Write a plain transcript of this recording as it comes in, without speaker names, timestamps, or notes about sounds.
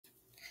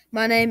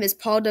My name is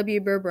Paul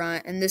W. Bear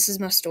Bryant, and this is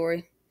my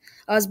story.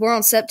 I was born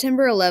on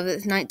September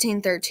 11th,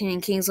 1913,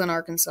 in Kingsland,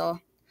 Arkansas.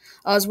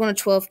 I was one of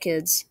 12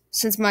 kids.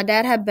 Since my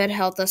dad had bad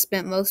health, I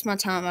spent most of my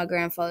time at my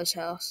grandfather's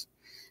house.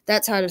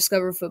 That's how I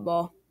discovered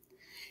football.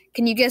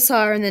 Can you guess how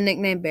I earned the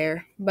nickname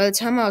Bear? By the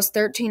time I was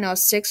 13, I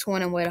was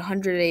 6'1" and weighed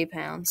 180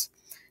 pounds.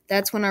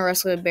 That's when I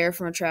wrestled a bear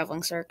from a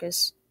traveling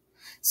circus.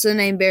 So the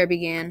name Bear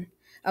began.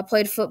 I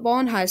played football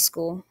in high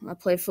school. I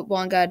played football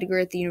and got a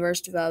degree at the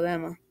University of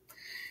Alabama.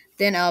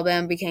 Then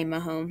Alabama became my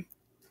home.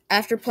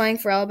 After playing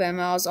for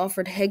Alabama, I was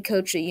offered head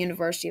coach at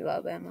University of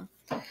Alabama.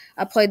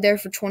 I played there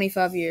for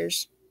 25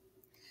 years.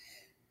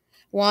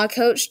 While I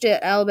coached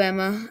at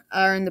Alabama,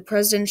 I earned the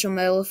Presidential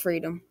Medal of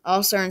Freedom. I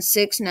also earned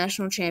 6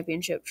 national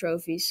championship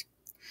trophies.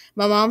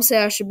 My mom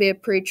said I should be a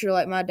preacher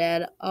like my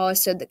dad. I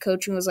always said that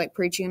coaching was like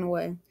preaching in a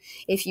way.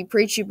 If you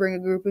preach, you bring a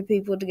group of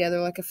people together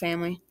like a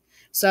family.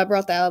 So I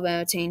brought the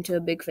Alabama team to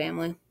a big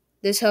family.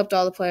 This helped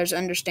all the players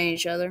understand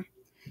each other.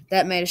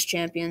 That made us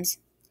champions.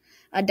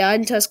 I died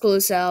in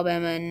Tuscaloosa,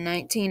 Alabama in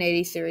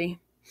 1983.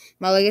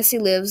 My legacy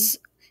lives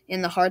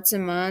in the hearts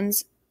and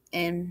minds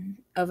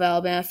of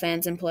Alabama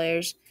fans and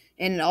players,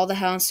 and in all the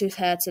houndstooth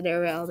hats at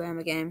every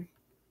Alabama game.